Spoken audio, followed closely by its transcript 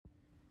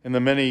In the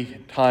many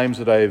times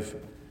that I've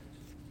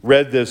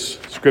read this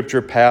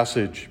scripture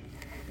passage,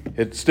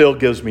 it still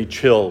gives me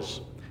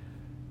chills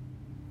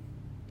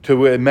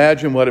to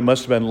imagine what it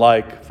must have been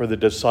like for the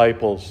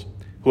disciples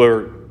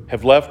who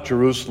have left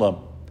Jerusalem,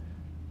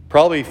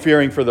 probably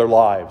fearing for their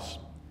lives.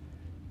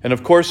 And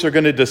of course, they're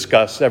going to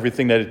discuss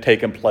everything that had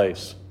taken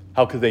place.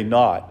 How could they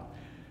not?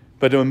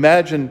 But to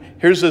imagine,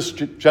 here's this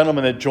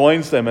gentleman that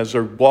joins them as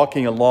they're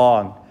walking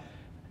along.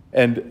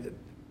 And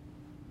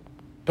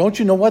don't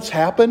you know what's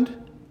happened?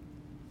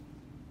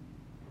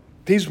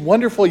 These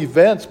wonderful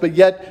events, but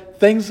yet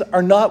things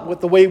are not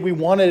the way we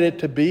wanted it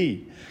to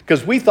be.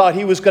 Because we thought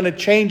he was going to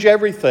change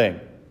everything.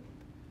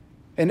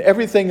 And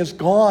everything is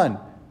gone.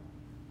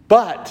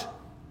 But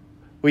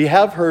we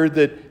have heard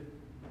that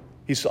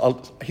he's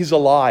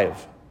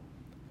alive.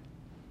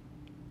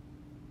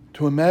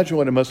 To imagine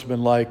what it must have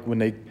been like when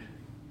they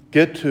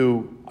get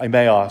to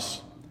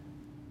Emmaus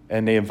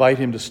and they invite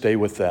him to stay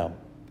with them.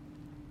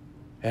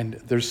 And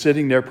they're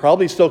sitting there,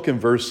 probably still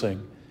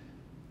conversing,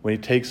 when he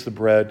takes the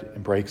bread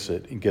and breaks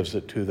it and gives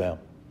it to them.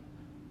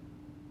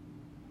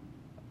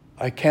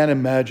 I can't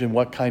imagine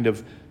what kind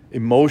of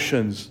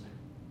emotions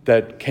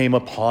that came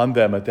upon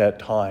them at that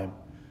time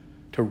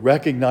to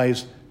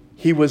recognize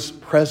he was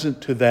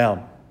present to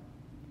them,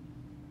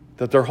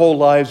 that their whole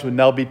lives would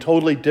now be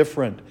totally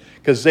different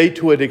because they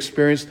too had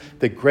experienced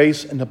the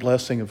grace and the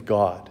blessing of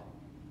God.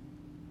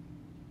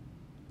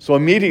 So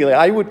immediately,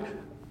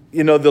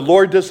 the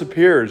Lord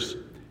disappears.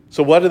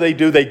 So what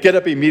do? They get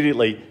up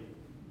immediately,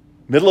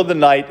 middle of the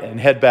night, and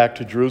head back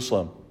to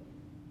Jerusalem.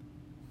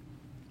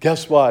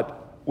 Guess what?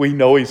 We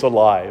know he's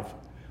alive.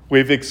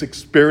 We've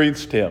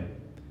experienced him.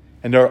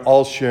 And they're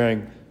all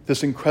sharing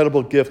this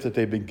incredible gift that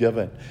they've been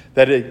given.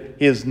 That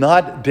he is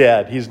not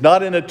dead. He's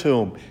not in a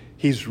tomb.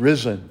 He's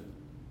risen.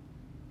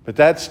 But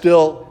that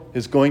still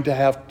is going to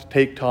have to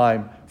take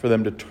time for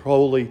them to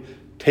totally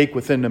take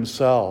within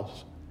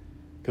themselves.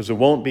 Because it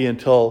won't be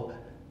until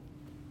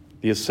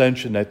the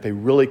ascension that they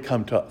really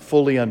come to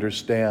fully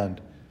understand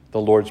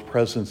the Lord's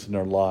presence in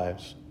their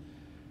lives.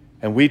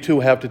 And we too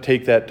have to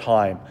take that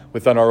time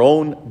within our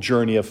own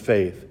journey of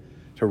faith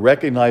to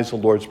recognize the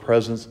Lord's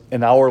presence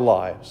in our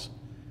lives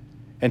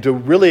and to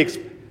really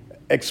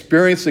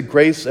experience the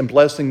grace and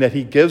blessing that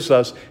he gives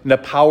us in the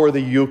power of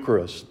the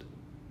Eucharist.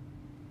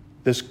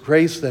 This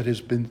grace that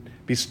has been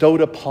bestowed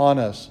upon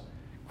us,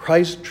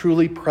 Christ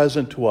truly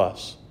present to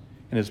us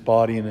in his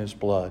body and his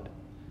blood.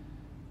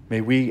 May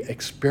we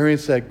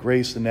experience that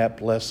grace and that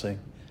blessing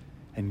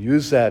and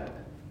use that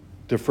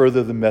to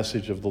further the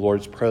message of the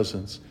Lord's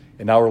presence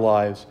in our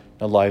lives and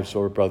the lives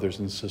of our brothers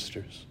and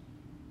sisters.